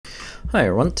Hi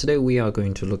everyone, today we are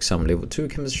going to look some level 2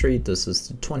 chemistry. This is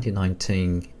the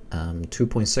 2019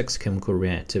 2.6 chemical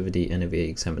reactivity NCEA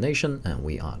examination, and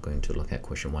we are going to look at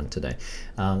question 1 today.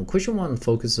 Question 1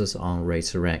 focuses on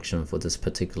rates of reaction for this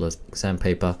particular exam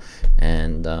paper,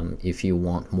 and if you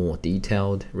want more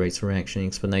detailed rates of reaction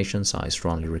explanations, I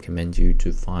strongly recommend you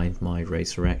to find my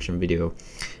rates of reaction video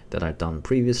that I've done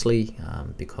previously,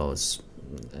 because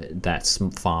that's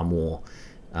far more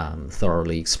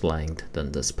thoroughly explained than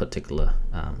this particular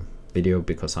video,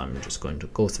 because I'm just going to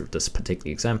go through this particular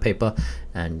exam paper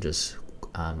and just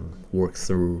work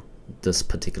through this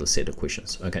particular set of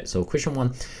questions. Okay, so question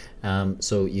 1,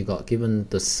 so you got given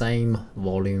the same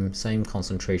volume, same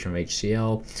concentration of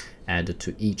HCl added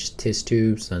to each test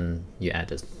tubes, and you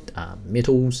added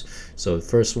metals. So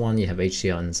first one, you have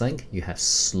HCl and zinc, you have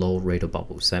slow rate of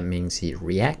bubbles. That means it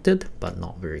reacted but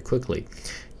not very quickly.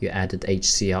 You added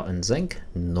HCl and zinc,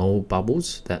 no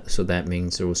bubbles, so that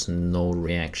means there was no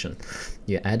reaction.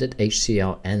 You added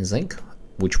HCl and zinc,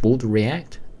 which would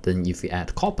react. Then if you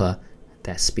add copper,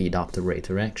 that speed up the rate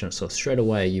of reaction. So straight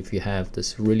away, if you have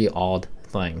this really odd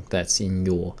thing that's in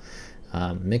your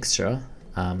mixture,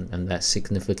 and that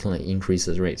significantly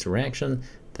increases rates of reaction,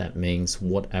 that means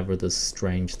whatever this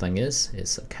strange thing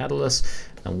is a catalyst.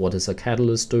 And what does a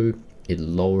catalyst do? It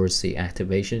lowers the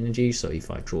activation energy. So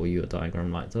if I draw you a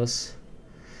diagram like this,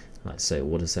 let's say,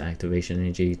 what is the activation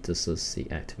energy? This is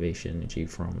the activation energy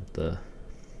from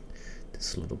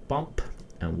this little bump.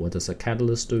 And what does a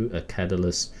catalyst do? A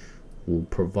catalyst will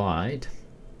provide,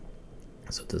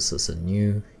 so this is a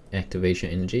new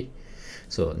activation energy.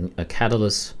 So a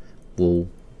catalyst will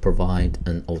provide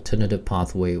an alternative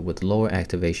pathway with lower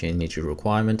activation energy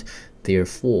requirement.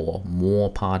 Therefore, more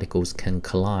particles can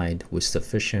collide with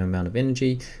sufficient amount of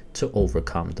energy to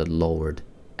overcome the lowered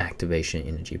activation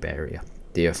energy barrier.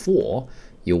 Therefore,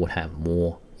 you will have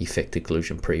more effective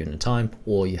collision per unit time,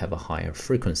 or you have a higher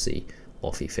frequency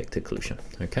of effective collision.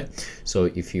 Okay, so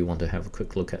if you want to have a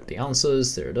quick look at the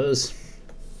answers, there it is.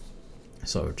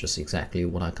 So just exactly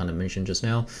what I kind of mentioned just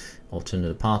now.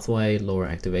 Alternative pathway, lower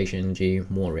activation energy,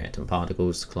 more reactant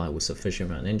particles collide with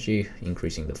sufficient amount of energy,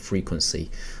 increasing the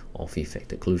frequency of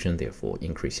effective collision, therefore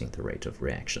increasing the rate of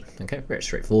reaction. Okay, very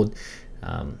straightforward.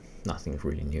 Nothing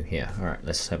really new here. All right,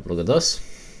 let's have a look at this.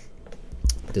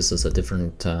 This is a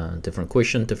different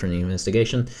question, different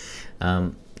investigation.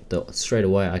 Straight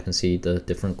away I can see the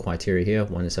different criteria here.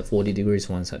 One is at 40 degrees,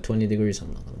 one is at 20 degrees.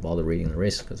 I'm not going to bother reading the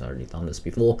rest because I already done this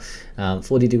before.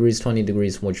 40 degrees, 20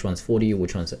 degrees, which one's 40,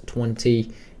 which one's at 20?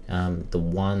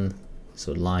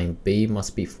 So line B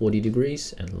must be 40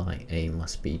 degrees and line A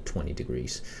must be 20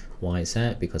 degrees. Why is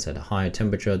that? Because at a higher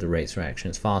temperature the rates of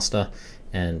reaction is faster,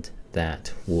 and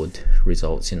that would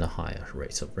result in a higher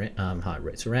rates of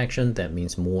reaction. That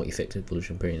means more effective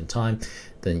collision period in time.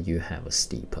 Then you have a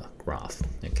steeper graph.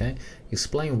 Okay,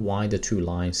 explain why the two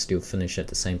lines still finish at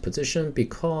the same position.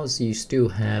 Because you still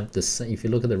have the same. If you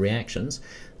look at the reactions,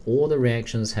 all the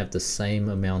reactions have the same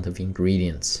amount of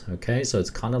ingredients. Okay, so it's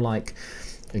kind of like,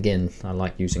 again, I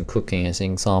like using cooking as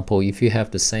an example. If you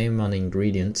have the same amount of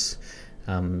ingredients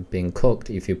being cooked,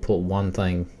 if you put one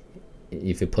thing,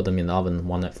 if you put them in the oven,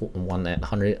 one at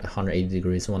 180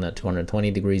 degrees, one at 220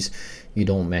 degrees, you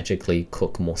don't magically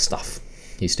cook more stuff.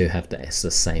 You still have the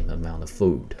same amount of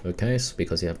food, okay? So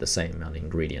because you have the same amount of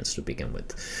ingredients to begin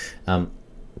with.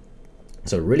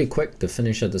 So really quick, to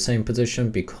finish at the same position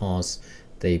because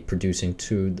they producing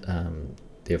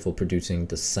therefore producing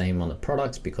the same amount of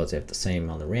products because they have the same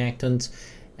amount of reactants,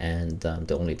 and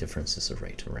the only difference is the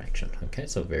rate of reaction. Okay,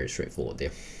 so very straightforward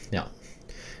there. Now,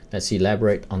 let's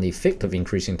elaborate on the effect of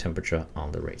increasing temperature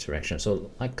on the rates of reaction.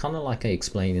 So kind of like I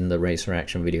explained in the rates of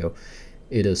reaction video,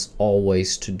 it is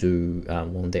always to do,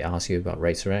 when they ask you about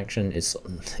rates of reaction, it's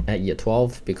at year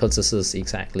 12, because this is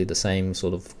exactly the same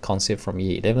sort of concept from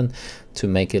year 11. To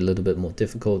make it a little bit more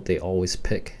difficult, they always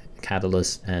pick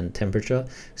catalyst and temperature.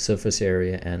 Surface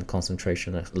area and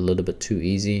concentration are a little bit too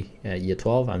easy at year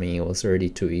 12. I mean, it was already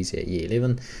too easy at year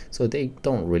 11, so they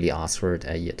don't really ask for it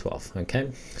at year 12.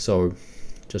 Okay, so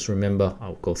just remember,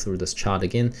 I'll go through this chart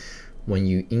again. When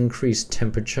you increase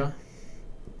temperature,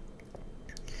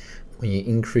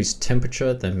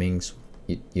 that means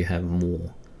you have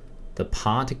more, the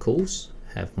particles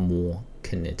have more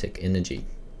kinetic energy.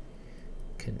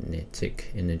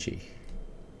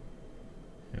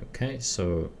 Okay,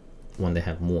 so when they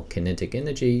have more kinetic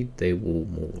energy, they will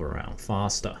move around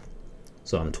faster.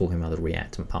 So I'm talking about the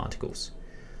reactant particles.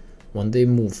 When they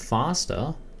move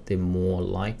faster, they're more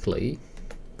likely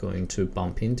going to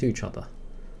bump into each other,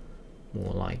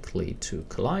 more likely to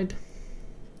collide.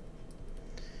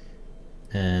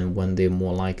 And when they're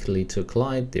more likely to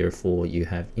collide, therefore you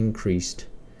have increased, the rate of reaction. Okay, so when they move faster, they're more likely going to bump into each other, more likely to collide. And when they're more likely to collide, therefore you have increased, the rate of reaction. Okay, so very straightforward there. Now, let's elaborate on the effect of increasing temperature on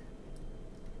the rates of reaction. So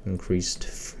increased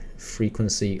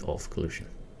frequency of collision.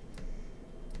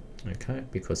 Okay,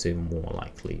 because they're more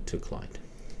likely to collide.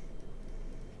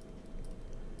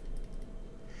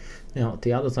 Now,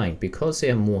 the other thing, because they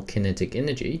have more kinetic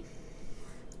energy,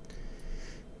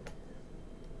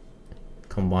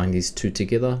 combine these two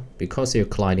together, because they're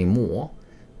colliding more,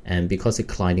 and because they're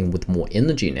colliding with more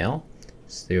energy now,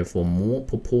 so therefore more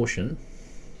proportion,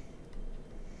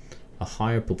 a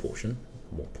higher proportion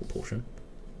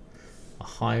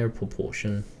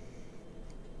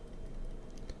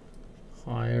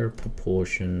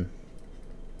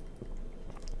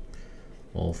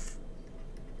of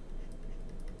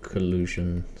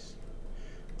collisions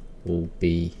will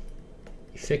be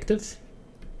effective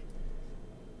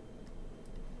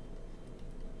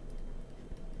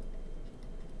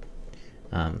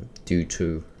due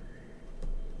to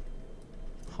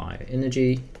higher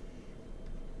energy.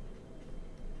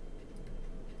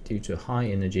 You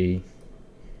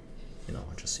know,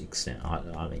 just extend. I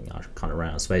mean, I kind of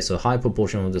ran out of space. So high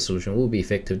proportion of the solution will be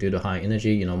effective due to high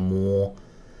energy. You know, more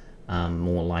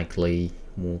likely,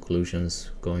 more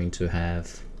collisions going to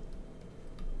have,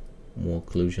 more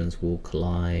collisions will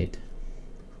collide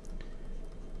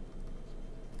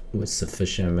with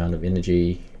sufficient amount of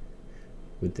energy,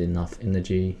 with enough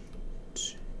energy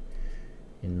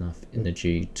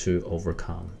to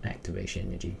overcome activation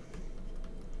energy,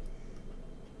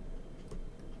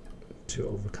 to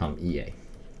overcome EA.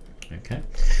 Okay,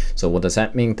 so what does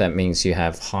that mean? That means you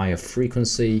have higher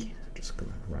frequency. Just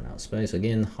gonna run out of space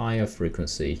again. Higher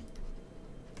frequency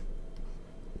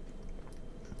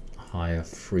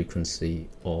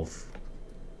of,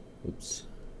 oops,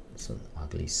 it's an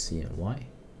ugly C and Y.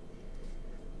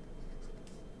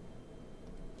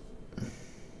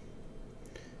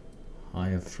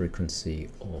 Higher frequency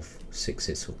of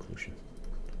successful collision.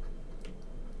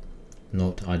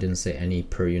 Note, I didn't say any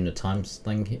per unit times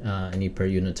thing,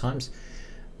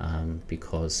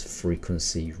 because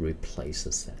frequency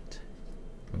replaces that.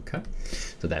 Okay,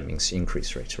 so that means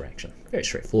increased rate of reaction. Very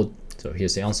straightforward. So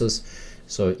here's the answers.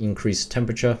 So increased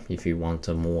temperature, if you want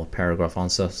a more paragraph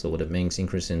answer. So what it means,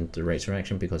 increase in the rate of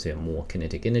reaction because they have more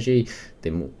kinetic energy.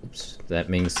 They move, that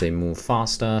means they move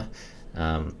faster.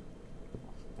 Come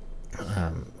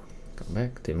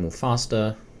back. They move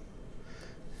faster.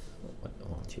 Why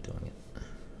aren't you doing it?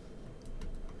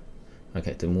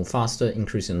 Okay, they move faster,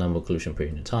 increase the number of collision per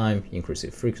unit time, increase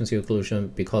the frequency of collision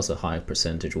because a higher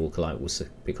percentage will collide with,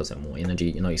 because they have more energy.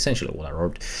 You know, essentially what I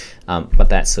wrote, but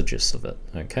that's the gist of it.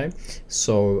 Okay,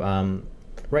 so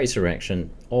rates of reaction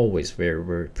always very,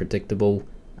 very predictable.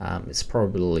 It's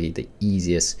probably the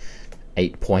easiest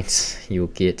 8 points you'll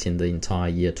get in the entire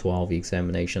year 12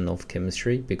 examination of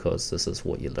chemistry, because this is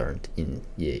what you learned in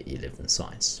year 11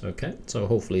 science. Okay, so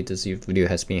hopefully this video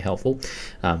has been helpful,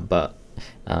 but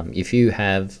if you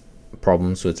have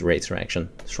problems with rates of reaction,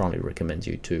 strongly recommend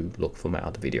you to look for my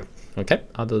other video. Okay,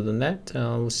 other than that,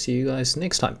 I'll see you guys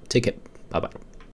next time. Take care. Bye bye.